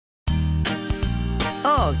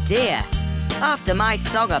Oh dear. After my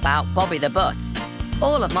song about Bobby the Bus,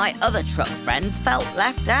 all of my other truck friends felt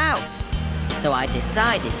left out. So I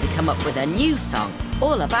decided to come up with a new song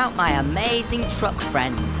all about my amazing truck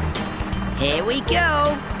friends. Here we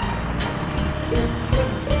go.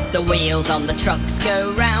 The wheels on the trucks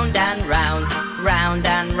go round and round, round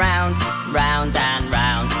and round, round and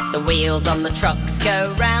round. The wheels on the trucks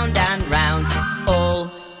go round and round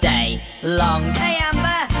all day long. Hey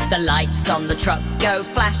Amber! The lights on the truck go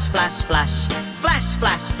flash, flash, flash, flash,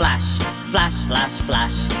 flash, flash, flash, flash,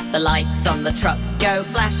 flash. The lights on the truck go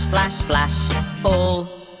flash, flash, flash all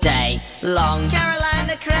day long. Caroline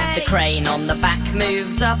the crane! The crane on the back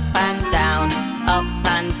moves up and down, up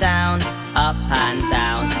and down, up and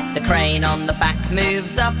down. The crane on the back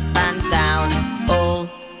moves up and down all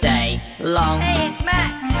day long. Hey, it's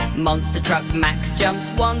Max! Monster truck Max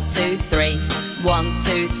jumps 1, 2, 3, 1,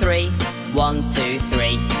 2, 3, 1, 2,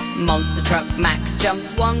 3. Monster truck Max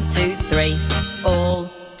jumps 1, 2, 3 all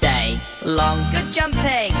day long. Good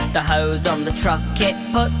jumping! The hose on the truck, it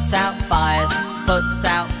puts out fires, puts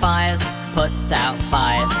out fires, puts out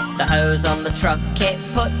fires. The hose on the truck, it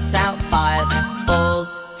puts out fires all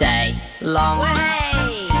day long.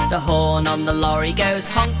 Hey! The horn on the lorry goes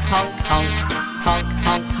honk, honk, honk, honk,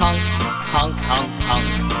 honk, honk, honk, honk,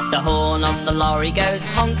 honk. The horn on the lorry goes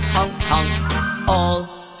honk, honk, honk all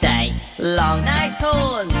day long. Nice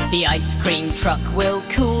horn! The ice cream truck will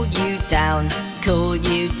cool you down, cool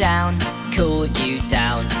you down, cool you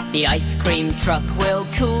down. The ice cream truck will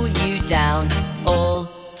cool you down all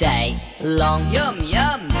day long. Yum,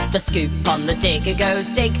 yum! The scoop on the digger goes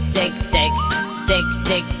dig, dig, dig, dig,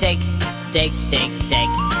 dig, dig, dig, dig, dig.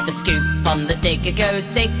 The scoop on the digger goes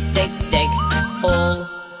dig, dig, dig all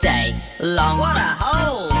day long. What a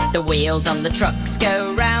hole! The wheels on the trucks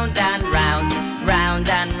go round and round, round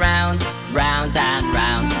and round, round and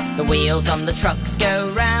round. The wheels on the trucks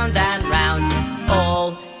go round and round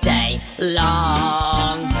all day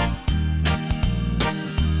long.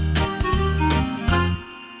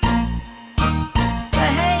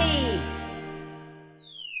 Hey!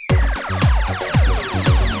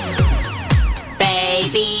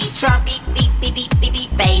 Baby truck, beep beep beep beep beep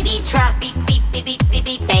beep. Baby truck, beep beep beep beep beep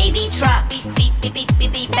beep. Baby truck, beep beep beep beep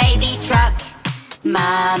beep beep. Baby truck.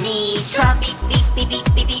 Mommy truck, beep beep beep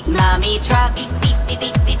beep beep beep. Mommy truck, beep beep beep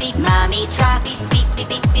beep beep beep. Mommy truck, beep beep beep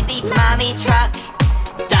beep beep beep. Mommy truck.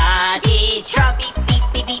 Daddy truck, beep beep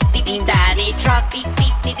beep beep beep beep. Daddy truck, beep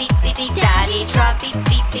beep beep beep beep beep. Daddy truck, beep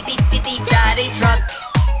beep beep beep beep beep. Daddy truck.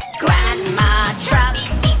 Grandma truck,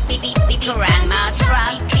 beep beep beep beep beep. Grandma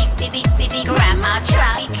truck, beep beep beep beep beep. Grandma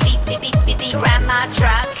truck, beep beep beep beep beep. Grandma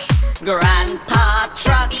truck. Grandpa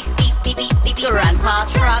truck, beep beep beep beep beep. Grandpa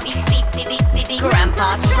truck, beep beep beep beep beep beep.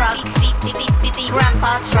 Grandpa truck, beep beep beep beep beep.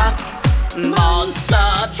 Grandpa truck.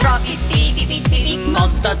 Monster truck, beep beep beep beep beep.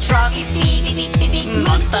 Monster truck, beep beep beep beep beep.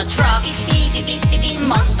 Monster truck, beep beep beep beep beep.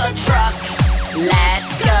 Monster truck.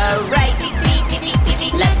 Let's go race, beep beep beep beep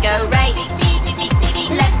beep. Let's go race, beep beep beep beep beep.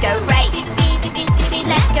 Let's go race, beep beep beep beep beep.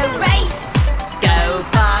 Let's go race. Go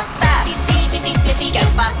faster, beep beep beep beep beep beep. Go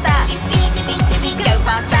faster, beep beep beep beep beep. Go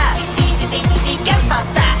faster, beep beep beep beep beep. Go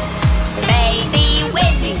faster. Baby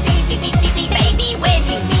wins, beep beep beep beep beep. Baby wins,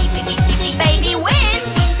 beep beep beep beep beep. Baby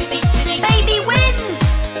wins, baby wins.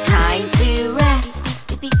 Time to rest,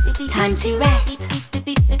 time to rest,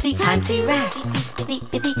 time to rest,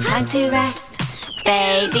 time to rest.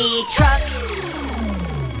 Baby truck.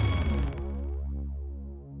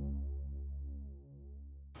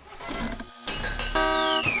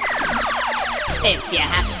 If you're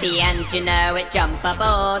happy and you know it, jump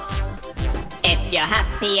aboard. If you're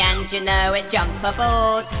happy and you know it, jump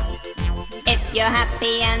aboard. If you're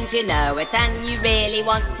happy and you know it, and you really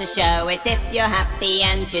want to show it. If you're happy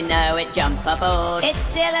and you know it, jump aboard. It's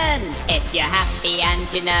Dylan! If you're happy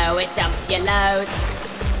and you know it, dump your load.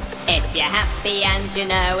 If you're happy and you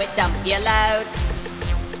know it, dump your load.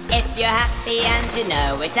 If you're happy and you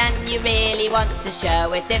know it, and you really want to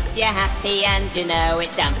show it. If you're happy and you know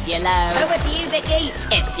it, dump your load. Over to you, Vicky!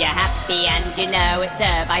 If you're happy and you know it,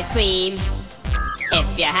 serve ice cream.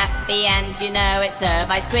 If you're happy and you know it, serve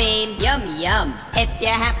ice cream. Yum, yum! If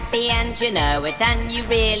you're happy and you know it, and you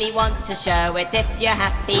really want to show it. If you're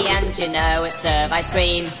happy and you know it, serve ice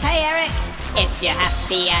cream. Hey, Eric! If you're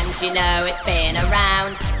happy and you know it, spin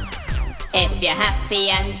around. If you're happy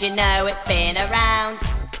and you know it, spin around.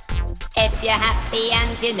 If you're happy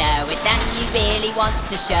and you know it, and you really want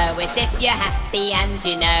to show it. If you're happy and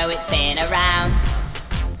you know it, spin around.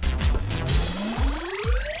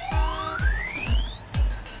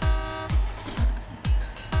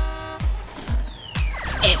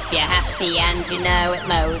 If you're happy and you know it,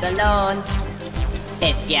 mow the lawn.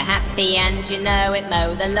 If you're happy and you know it,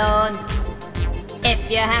 mow the lawn. If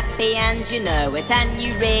you're happy and you know it, and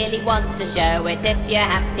you really want to show it. If you're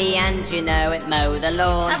happy and you know it, mow the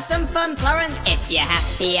lawn. Have some fun, Florence. If you're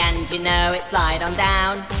happy and you know it, slide on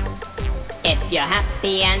down. If you're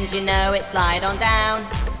happy and you know it, slide on down.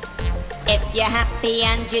 If you're happy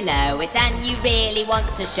and you know it, and you really want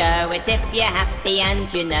to show it. If you're happy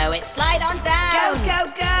and you know it, slide on down. Go, go,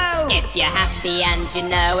 go. If you're happy and you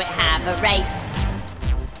know it, have a race.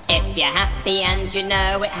 If you're happy and you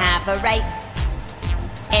know it, have a race.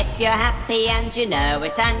 If you're happy and you know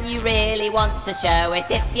it, and you really want to show it.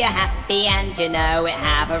 If you're happy and you know it,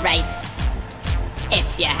 have a race.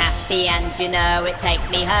 If you're happy and you know it, take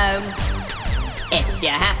me home. If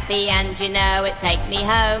you're happy and you know it, take me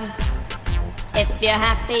home. If you're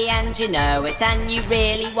happy and you know it, and you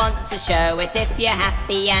really want to show it. If you're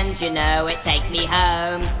happy and you know it, take me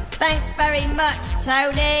home. Thanks very much,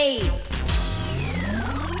 Tony.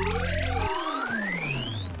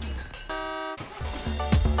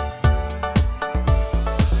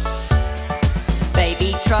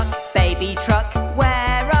 Baby truck,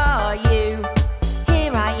 where are you?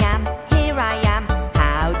 Here I am,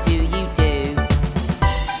 how do you do?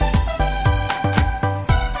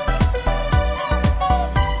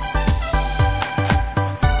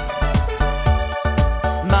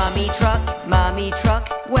 Mummy truck,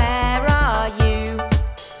 where are you?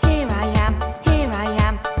 Here I am,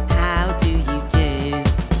 how do you do?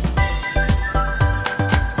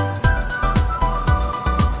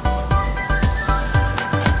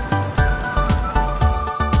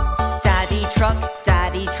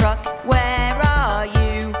 Daddy truck, where are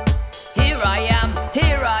you? Here I am,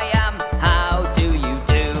 how do you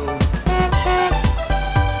do?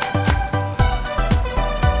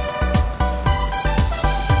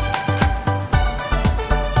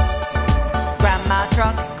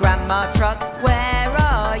 Grandma truck, where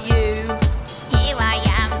are you? Here I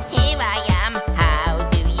am, how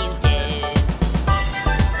do you do?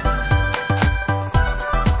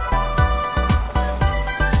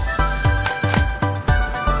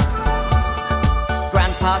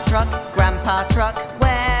 Grandpa truck,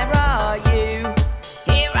 where are you?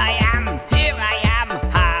 Here I am,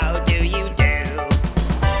 how do you do?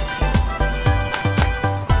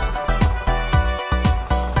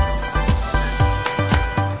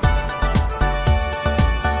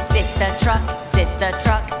 Sister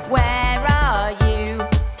truck, where are you?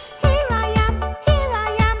 Here I am,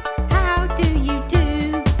 how do you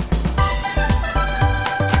do?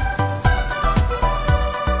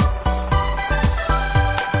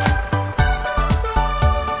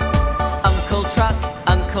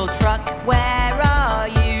 Uncle truck, where are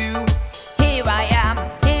you? Here I am,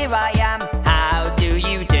 how do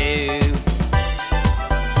you do?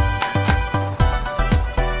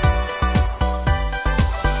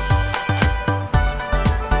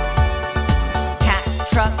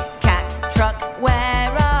 Cat truck,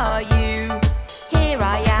 where are you? Here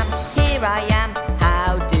I am,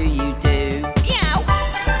 how do you do? Meow.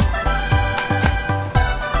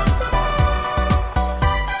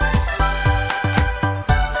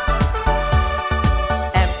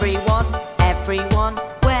 Everyone,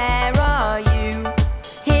 where are you?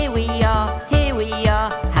 Here we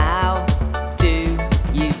are, how do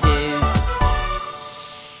you do?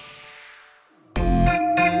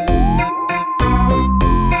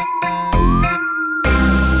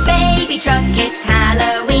 Baby truck, it's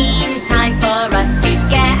Halloween, time for us to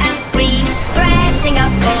scare and scream. Dressing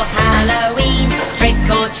up for Halloween, trick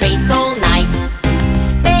or treat all night.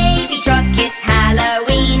 Baby truck, it's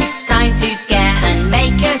Halloween, time to scare and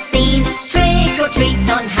make a scene. Trick or treat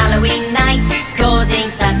on Halloween night, causing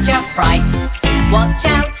such a fright. Watch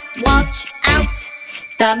out,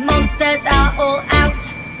 the monsters are all out.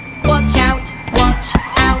 Watch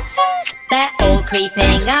out, they're all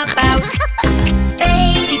creeping about.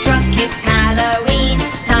 Baby truck, it's Halloween,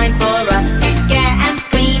 time for us to scare and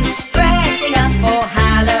scream. Dressing up for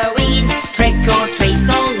Halloween, trick or treat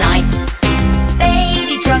all night.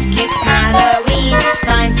 Baby truck, it's Halloween,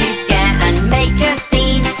 time to scare and make a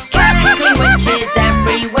scene. Cackling witches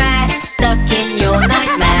everywhere, stuck in your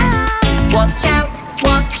nightmare. Watch out,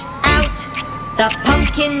 the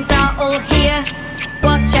pumpkins are all here.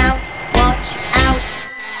 Watch out,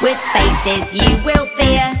 with faces you will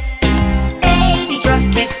fear. Baby truck,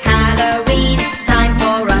 it's Halloween, time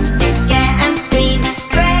for us to scare and scream.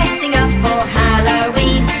 Dressing up for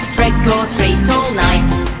Halloween, trick or treat all night.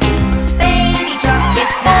 Baby truck,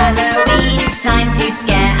 it's Halloween, time to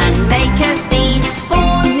scare and make a scene.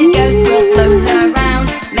 Haunted ghosts will float around,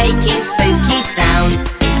 making spooky sounds.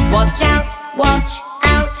 Watch out,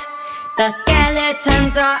 the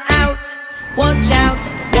skeletons are out. Watch out,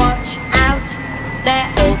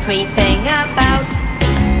 creeping about.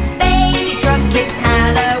 Baby truck, it's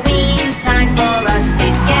Halloween, time for us to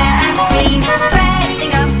scare and scream.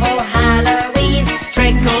 Dressing up for Halloween,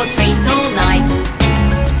 trick or treat all night.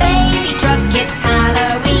 Baby truck, it's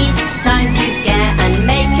Halloween, time to scare and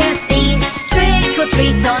make a scene. Trick or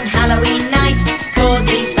treat on Halloween night,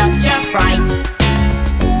 causing such a fright.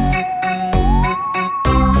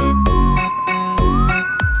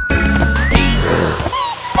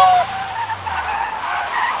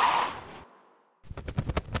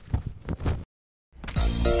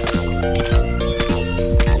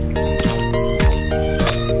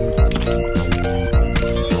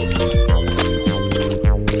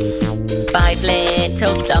 5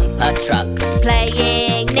 little dumper trucks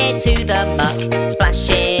playing near to the muck,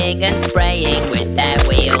 splashing and spraying with their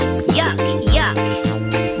wheels. Yuck, yuck!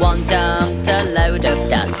 One dumped a load of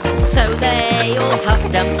dust, so they all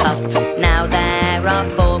huffed and puffed. Now there are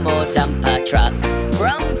 4 more dumper trucks.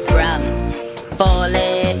 Brum, brum! 4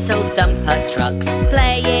 little dumper trucks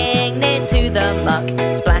playing near to the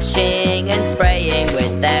muck, splashing and spraying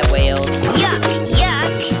with their wheels. Yuck,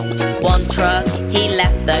 yuck! One truck, he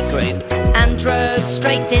left the group and drove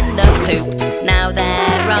straight in the poop. Now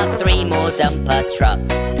there are 3 more dumper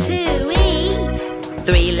trucks. Hooey!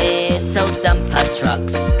 3 little dumper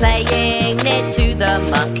trucks playing near to the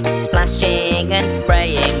muck, splashing and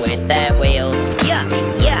spraying with their wheels. Yuck,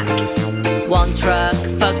 yuck! One truck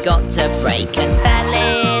forgot to brake and fell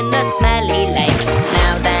in the smelly lake.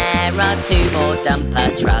 Now there are 2 more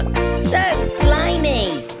dumper trucks. So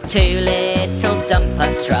slimy! 2 little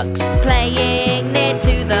dumper trucks playing near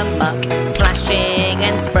to the muck, splashing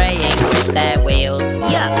and spraying with their wheels.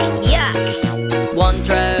 Yuck, yuck! One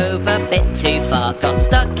drove a bit too far, got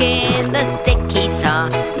stuck in the sticky tar.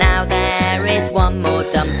 Now there is 1 more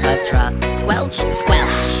dumper truck. Squelch,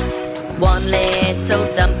 squelch! 1 little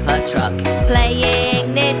dumper truck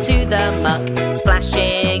playing near to the muck,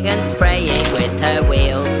 splashing and spraying with her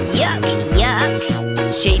wheels. Yuck, yuck!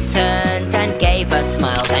 She turned and gave a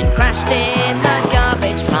smile, then crashed in the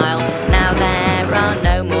garbage pile. Now there are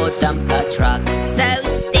no more dumper trucks. So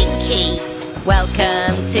stinky!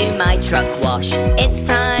 Welcome to my truck wash. It's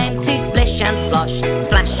time to splish and splosh,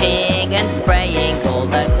 splashing and spraying all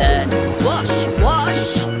the dirt. Wash,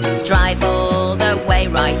 wash! Drive all the way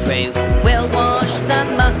right through. We'll wash the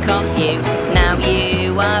muck off you. Now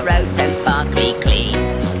you are oh so sparkly clean.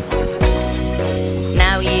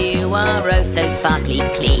 Now you are oh so sparkly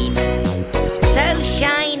clean. So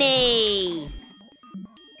shiny!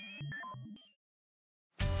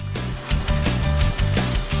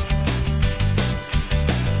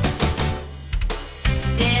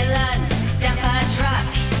 Dylan, dumper truck.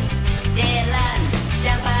 Dylan,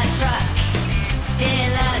 dumper truck.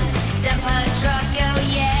 Dylan, dumper truck, oh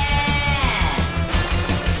yeah!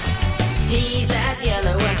 He's as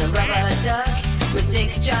yellow as a rubber duck, with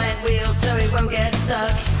 6 giant wheels so he won't get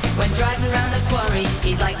stuck. When driving around the quarry,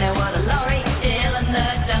 he's like no other lorry. Dylan the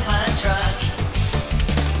dumper truck.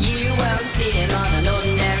 You won't see him on an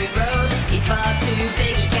ordinary road. He's far too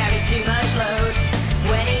big, he carries too much load.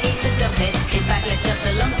 When he needs to dump it, his back lifts up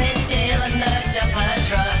to lump it. Dylan the dumper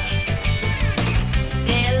truck.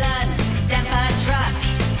 Dylan, dumper truck.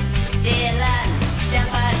 Dylan,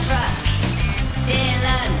 dumper truck.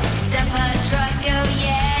 Dylan, dumper truck, oh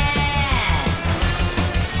yeah!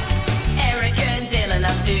 Eric and Dylan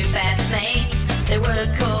are 2 best mates. They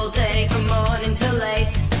work all day from morning till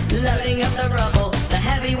late, loading up the rubble, the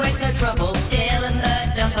heavyweight's no trouble. Dylan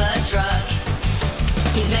the dumper truck.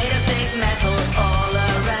 He's made of thick metal all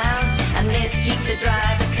around, and this keeps the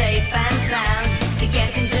driver safe and sound. To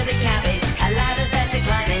get into the cabin, a ladder's there to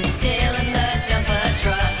climb in. Dylan the dumper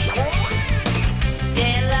truck.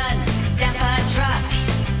 Dylan, dumper truck.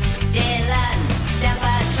 Dylan,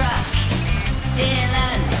 dumper truck.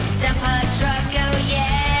 Dylan, dumper truck, oh yeah!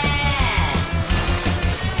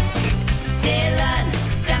 Dylan,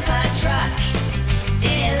 dumper truck.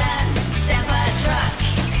 Dylan, dumper truck.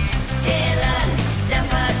 Dylan,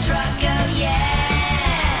 dumper truck, oh yeah!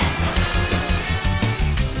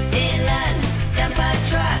 Dylan, dumper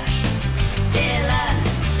truck. Dylan,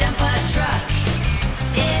 dumper truck.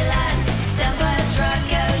 Dylan, dumper truck,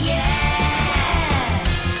 oh yeah!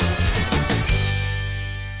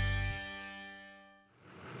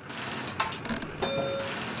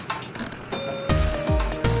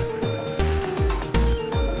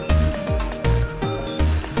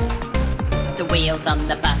 The wheels on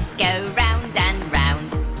the bus go round and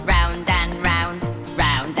round, round and round,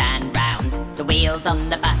 round and round. The wheels on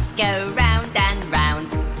the bus go round and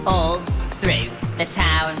round, all through the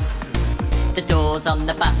town. The doors on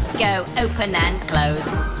the bus go open and close,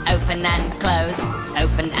 open and close,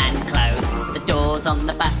 open and close. The doors doors on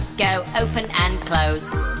the bus go open and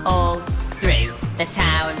close all through the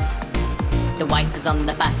town. The wipers on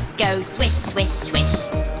the bus go swish, swish, swish,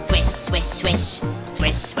 swish, swish, swish,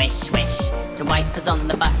 swish, swish, swish. The wipers on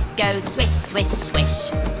the bus go swish, swish,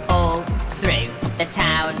 swish, all through the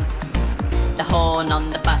town. The horn on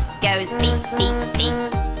the bus goes beep, beep, beep,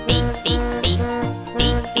 beep, beep, beep,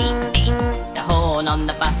 beep, beep, beep. The horn on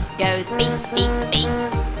the bus goes beep, beep, beep,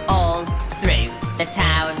 all through the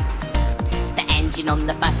town. The engine on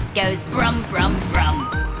the bus goes brum, brum, brum,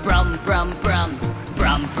 brum, brum, brum,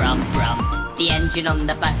 brum, brum, brum. The engine on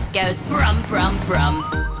the bus goes brum, brum, brum,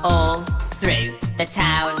 all through the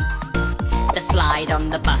town. The slide on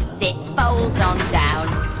the bus, it folds on down,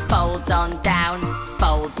 folds on down,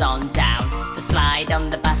 folds on down. The slide on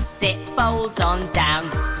the bus, it folds on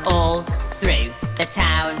down, all through the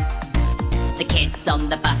town. The kids on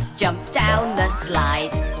the bus jump down the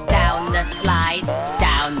slide, down the slide,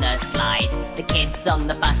 down the slide. The kids on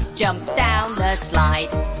the bus jump down the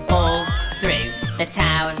slide, all through the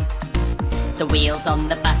town. The wheels on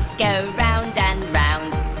the bus go round and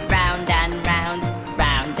round, round and round,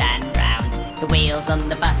 round and round. The wheels on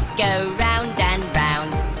the bus go round and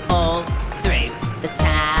round, all through the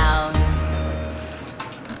town.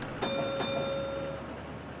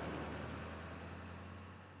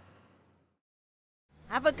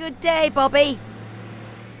 Have a good day, Bobby.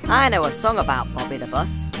 I know a song about Bobby the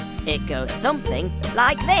Bus. It goes something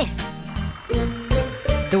like this.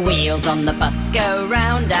 The wheels on the bus go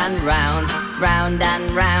round and round, round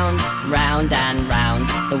and round, round and round.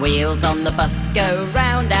 The wheels on the bus go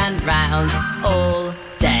round and round, all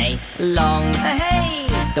day long. Hey!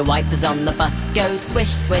 The wipers on the bus go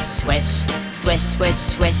swish, swish, swish, swish, swish,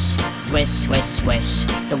 swish, swish, swish, swish.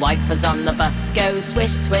 The wipers on the bus go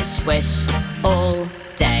swish, swish, swish, all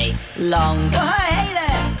day long. Oh, hey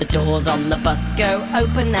there! The doors on the bus go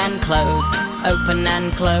open and close, open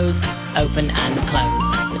and close, open and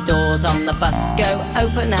close. The doors on the bus go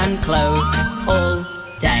open and close all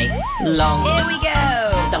day long. Here we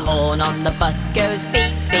go! The horn on the bus goes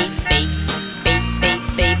beep, beep, beep, beep, beep,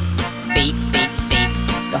 beep, beep, beep, beep.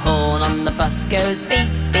 The horn on the bus goes beep,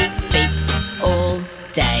 beep, beep, all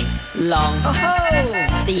day long.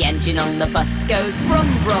 Oh-ho! The engine on the bus goes brum,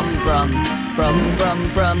 brum, brum, brum, brum,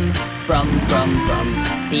 brum, brum, brum,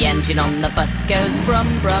 brum. The engine on the bus goes brum,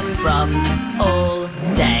 brum, brum, all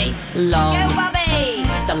day long. Go, Bobby!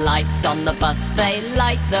 The lights on the bus, they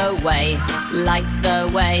light the way, light the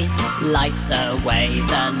way, light the way.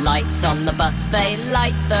 The lights on the bus, they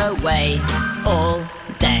light the way, all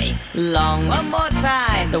day long. One more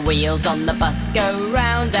time! The wheels on the bus go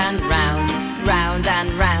round and round, round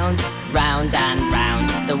and round, round and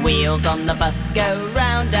round. The wheels on the bus go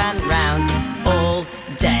round and round, all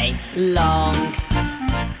day long.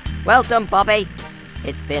 Well done, Bobby.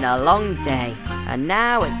 It's been a long day, and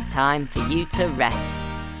now it's time for you to rest.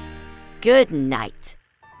 Good night.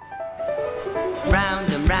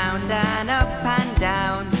 Round and round and up and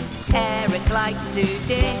down, Eric likes to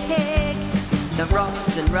dig the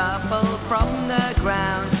rocks and rubble from the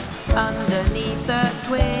ground underneath the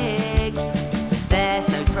twigs. There's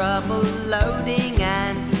no trouble loading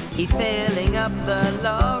and he's filling up the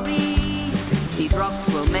lorry. These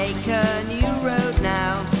rocks will make a new road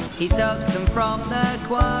now. He's dug them from the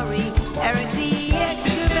quarry. Eric the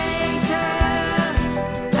excavator,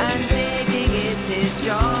 and digging is his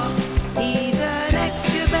job. He's an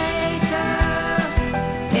excavator.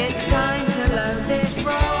 It's time to load this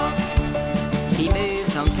rock. He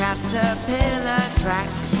moves on caterpillar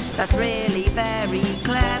tracks. That's really very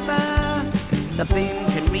clever. The boom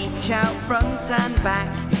can reach out front and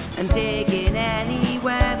back and dig in any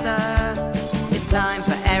weather. It's time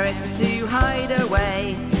for Eric to hide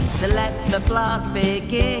away, to let the blast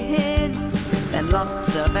begin. Then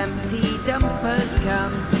lots of empty dumpers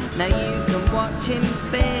come. Now you can watch him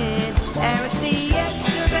spin. Eric the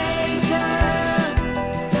excavator,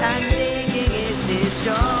 and digging is his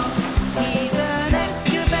job. He's an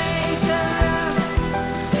excavator.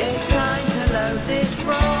 It's time to load this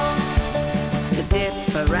rock. The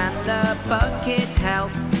dipper and the bucket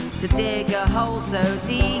help to dig a hole so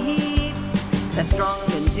deep. They're strong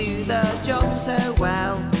and do the job so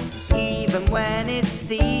well, even when it's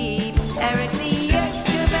steep. Eric the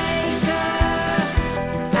excavator,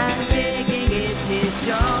 and digging is his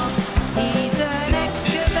job. He's an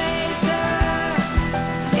excavator.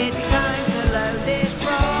 It's time to load this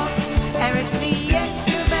rock. Eric the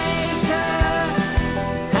excavator,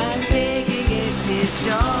 and digging is his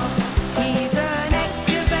job. He's an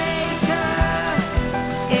excavator.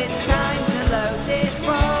 It's time to load this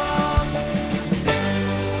rock.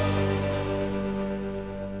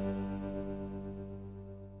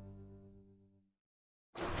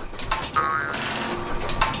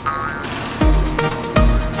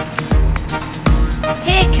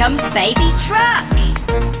 baby truck.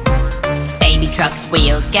 Baby truck's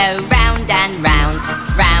wheels go round and round,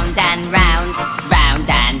 round and round, round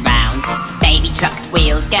and round. Baby truck's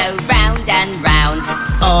wheels go round and round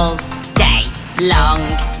all day long.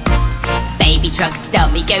 Baby truck's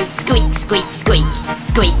dummy goes squeak, squeak, squeak,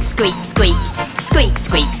 squeak, squeak, squeak, squeak,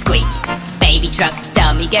 squeak, squeak. Baby truck's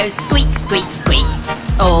dummy goes squeak, squeak, squeak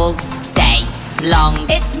all day long.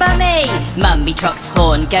 It's Mummy! Mummy truck's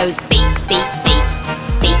horn goes beep, beep, beep,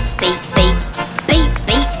 beep, beep, beep, beep,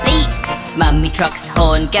 beep, beep. Mummy truck's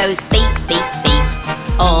horn goes beep, beep,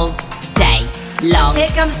 beep all day long. Here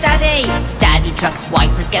comes Daddy! Daddy truck's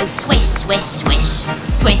wipers go swish, swish, swish,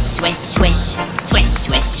 swish, swish, swish, swish,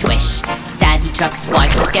 swish, swish. Daddy truck's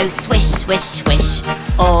wipers go swish, swish, swish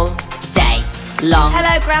all day long.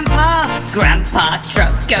 Hello, Grandpa! Grandpa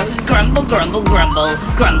truck goes grumble, grumble, grumble,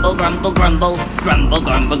 grumble, grumble, grumble, grumble,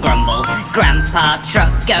 grumble, grumble. Grandpa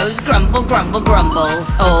truck goes grumble, grumble, grumble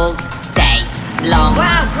all day long.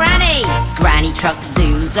 Wow, Granny! Granny truck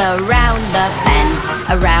zooms around the bend,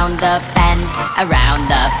 around the bend, around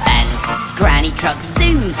the bend. Granny truck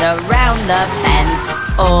zooms around the bend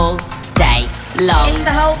all day long. It's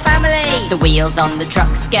the whole family! The wheels on the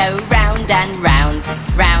trucks go round and round,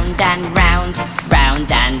 round and round,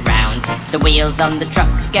 round and round. The wheels on the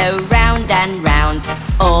trucks go round and round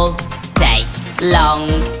all day long.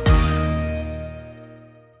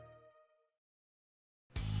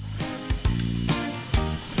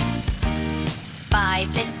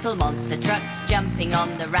 Five little monster trucks jumping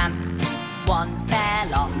on the ramp. One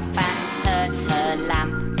fell off and hurt her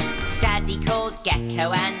lamp. Daddy called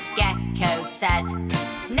Gecko and Gecko said,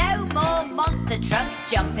 "No more monster trucks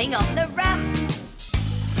jumping on the ramp."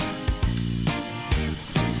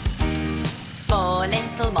 Four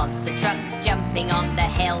little monster trucks jumping on the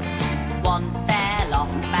hill. One fell off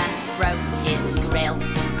and broke his grill.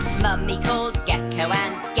 Mummy called Gecko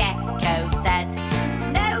and Gecko said,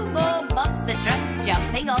 "No more monster trucks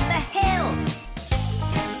jumping on the hill."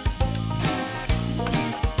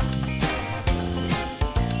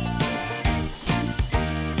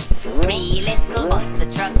 Three little monster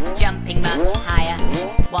trucks jumping much higher.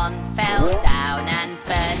 One fell down and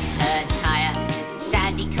burst her tyre.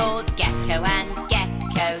 Daddy called Gecko and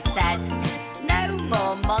Gecko said, "No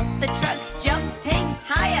more monster trucks jumping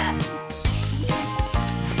higher."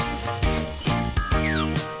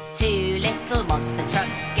 Two little monster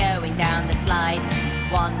trucks going down the slide.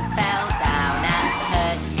 One fell down and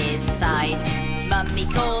hurt his side. Mummy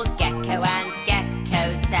called Gecko and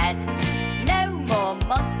Gecko said, "No more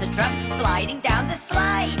monster trucks sliding down the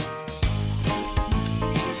slide."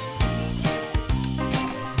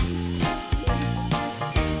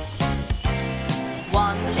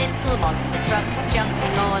 One little monster truck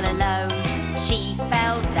jumping all alone. She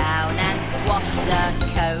fell down and squashed a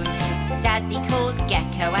cone. Daddy called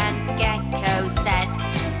Gecko and Gecko said,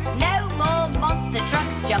 "No more monster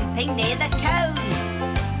trucks jumping near the cone."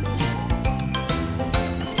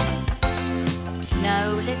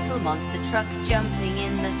 No little monster trucks jumping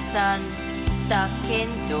in the sun. Stuck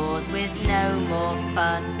indoors with no more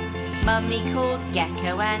fun. Mummy called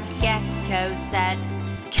Gecko and Gecko said,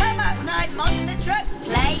 "Come outside, monster trucks,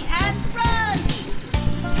 play and run!"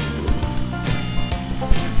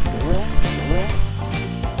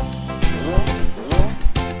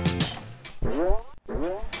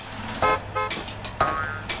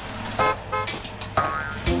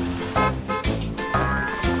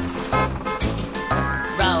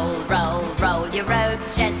 Roll, roll, roll your road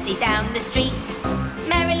gently down the street.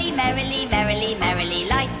 Merrily, merrily, merrily, merrily,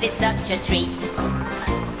 life is such a treat.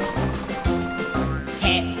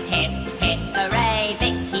 Hip, hip, hip, hooray,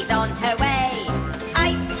 Vicky's on her way.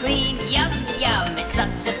 Ice cream, yum, yum, it's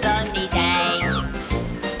such a sunny day.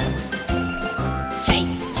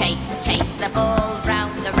 Chase, chase, chase the ball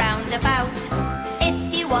round the roundabout.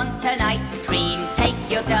 If you want an ice cream, take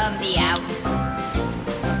your dummy out.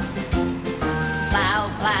 Plough,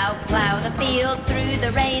 plough, plough the field through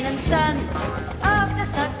the rain and sun. After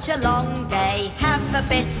such a long day, have a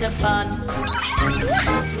bit of fun.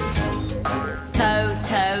 Tow,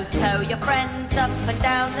 tow, tow your friends up and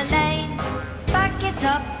down the lane. Back it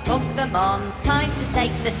up, hook them on, time to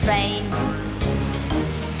take the strain.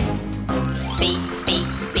 Beep, beep,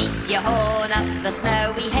 beep your horn up the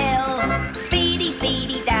snowy hill. Speedy,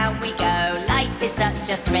 speedy down we go, life is such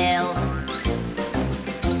a thrill.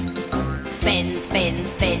 Spin, spin,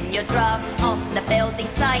 spin your drum on the building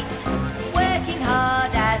site. Working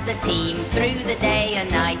hard as a team through the day and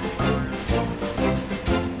night.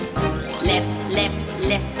 Lift, lift,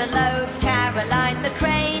 lift the load, Caroline the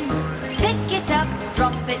crane. Pick it up,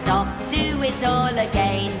 drop it off, do it all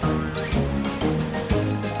again.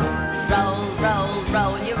 Roll, roll,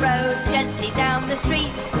 roll your road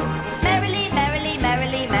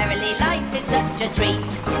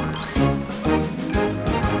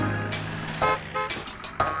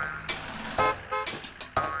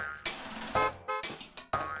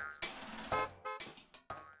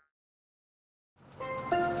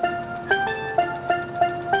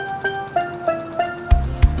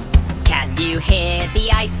you hear the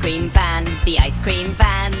ice cream van? The ice cream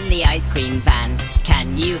van, the ice cream van.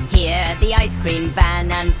 Can you hear the ice cream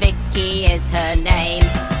van? And Vicky is her name.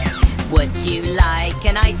 Would you like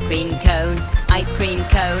an ice cream cone? Ice cream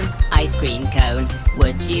cone, ice cream cone.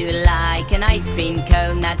 Would you like an ice cream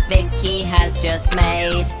cone that Vicky has just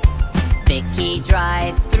made? Vicky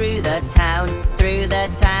drives through the town, through the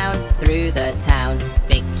town, through the town.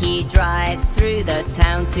 Vicky drives through the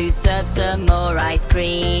town to serve some more ice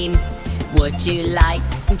cream. Would you like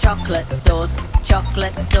some chocolate sauce?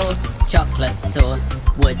 Chocolate sauce, chocolate sauce.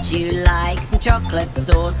 Would you like some chocolate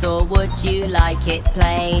sauce, or would you like it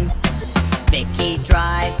plain? Vicky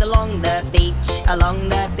drives along the beach, along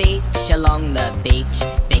the beach, along the beach.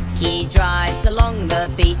 Vicky drives along the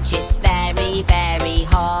beach, it's very, very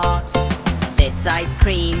hot. This ice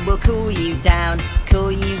cream will cool you down,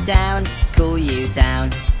 cool you down, cool you down.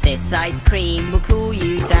 This ice cream will cool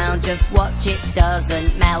you down, just watch it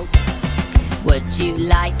doesn't melt. Would you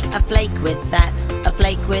like a flake with that, a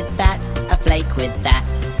flake with that, a flake with that?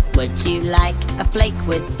 Would you like a flake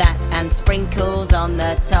with that and sprinkles on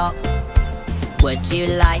the top? Would you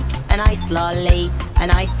like an ice lolly,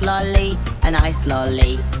 an ice lolly, an ice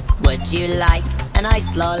lolly? Would you like an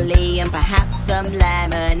ice lolly and perhaps some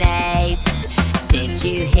lemonade? Did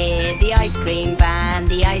you hear the ice cream van,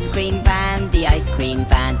 the ice cream van, the ice cream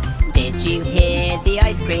van? Did you hear the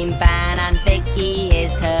ice cream van? And Vicky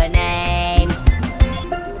is her name.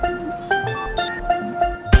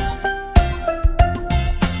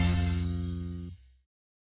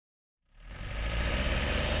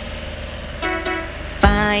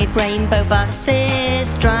 Five rainbow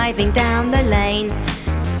buses driving down the lane.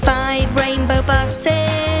 Five rainbow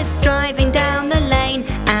buses driving down the lane.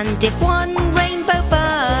 And if one rainbow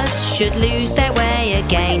bus should lose their way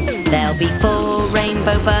again, there'll be four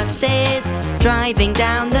rainbow buses driving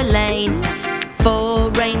down the lane. Four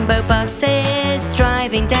rainbow buses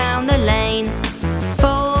driving down the lane.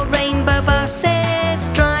 Four rainbow buses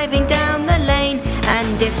driving down the lane.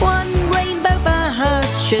 And if one rainbow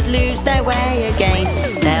bus should lose their way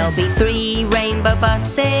again, there'll be three rainbow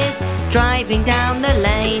buses driving down the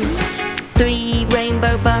lane. Three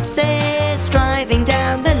rainbow buses driving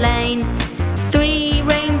down the lane. Three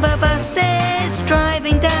rainbow buses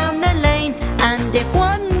driving down the lane. And if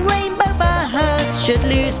one rainbow bus should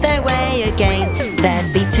lose their way again,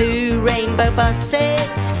 there'd be two rainbow buses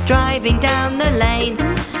driving down the lane.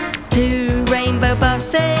 Two rainbow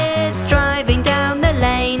buses driving down the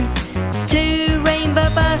lane. Two rainbow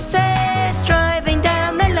buses driving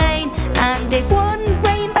down the lane. And if one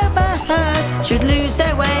rainbow bus should lose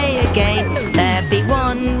their way again, there'd be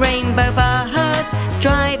one rainbow bus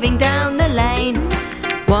driving down the lane.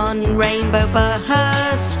 One rainbow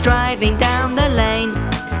bus driving down the lane.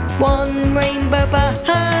 One rainbow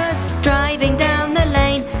bus driving down the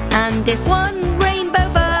lane. And if one rainbow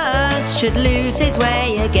bus should lose his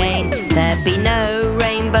way again, there'd be no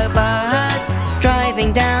rainbow bus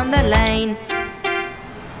driving down the lane.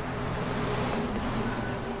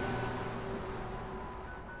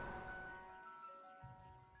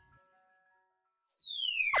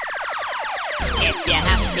 If you're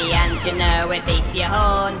happy and you know it, beep your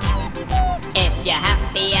horn. If you're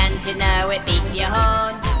happy and you know it, beep your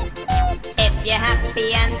horn. If you're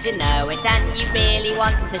happy and you know it, and you really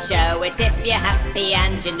want to show it. If you're happy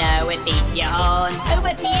and you know it, beep your horn.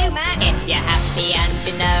 Over to you, Max. If you're happy and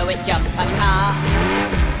you know it, jump a car.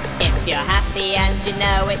 If you're happy and you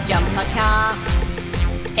know it, jump a car.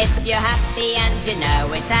 If you're happy and you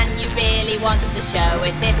know it, and you really want to show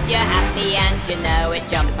it. If you're happy and you know it,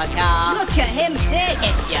 jump a car. Look at him dig!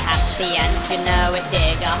 If you're happy and you know it,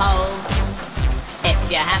 dig a hole. If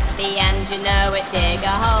you're happy and you know it, dig a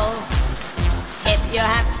hole. If you're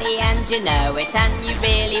happy and you know it, and you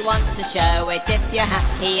really want to show it. If you're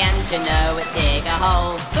happy and you know it, dig a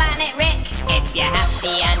hole. Flatten it, Rick! If you're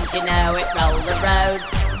happy and you know it, roll the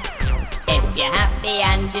roads. If you're happy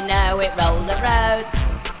and you know it, roll the roads.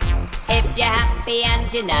 If you're happy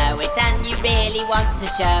and you know it, and you really want to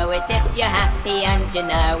show it. If you're happy and you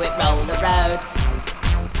know it, roll the roads.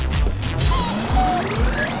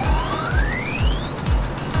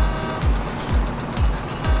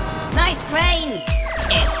 Nice crane!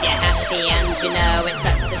 If you're happy and you know it,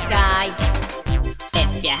 touch the sky.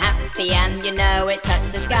 If you're happy and you know it,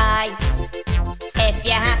 touch the sky. If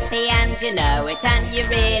you're happy and you know it, and you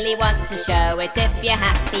really want to show it. If you're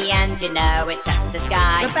happy and you know it, touch the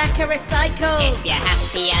sky. Rebecca recycles! If you're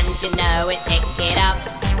happy and you know it, pick it up.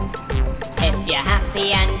 If you're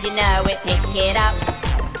happy and you know it, pick it up.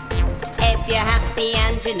 If you're happy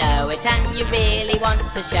and you know it, and you really want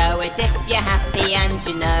to show it. If you're happy and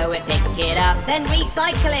you know it, pick it up. Then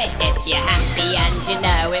recycle it! If you're happy and you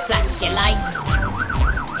know it, flash flash your lights.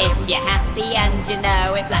 If you're happy and you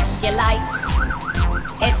know it, flash your lights.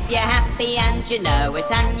 If you're happy and you know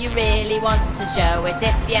it, and you really want to show it.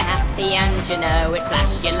 If you're happy and you know it,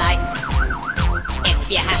 flash your lights. If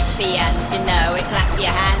you're happy and you know it, clap your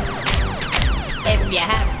hands. If you're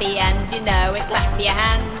happy and you know it, clap your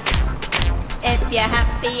hands. If you're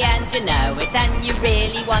happy and you know it, and you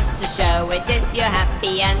really want to show it. If you're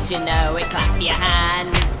happy and you know it, clap your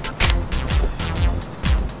hands.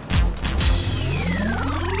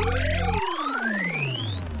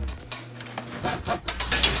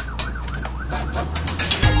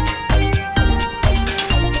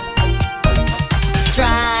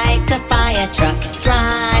 Drive the fire truck,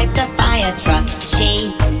 drive the fire truck.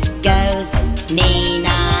 She goes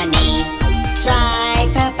nee-na-nee.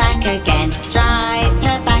 Drive her back again, drive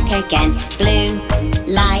her back again. Blue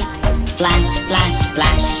light, flash, flash,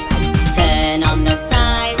 flash. Turn on the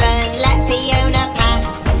siren, let Fiona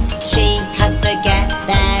pass. She has to get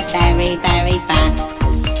there very, very fast.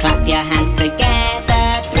 Clap your hands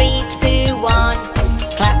together, 3, 2, 1.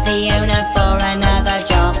 Clap Fiona for another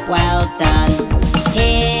job well done.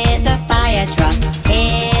 Hear the fire truck,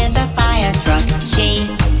 hear the fire truck. She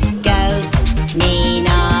goes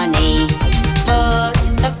nee-na-nee. Put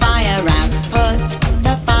the fire out, put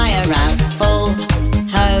the fire out. Full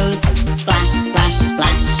hose, splash, splash,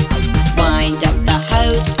 splash. Wind up the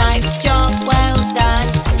hose pipe, job well done.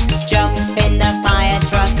 Jump in the fire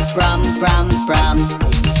truck, brum, brum, brum.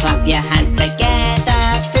 Clap your hands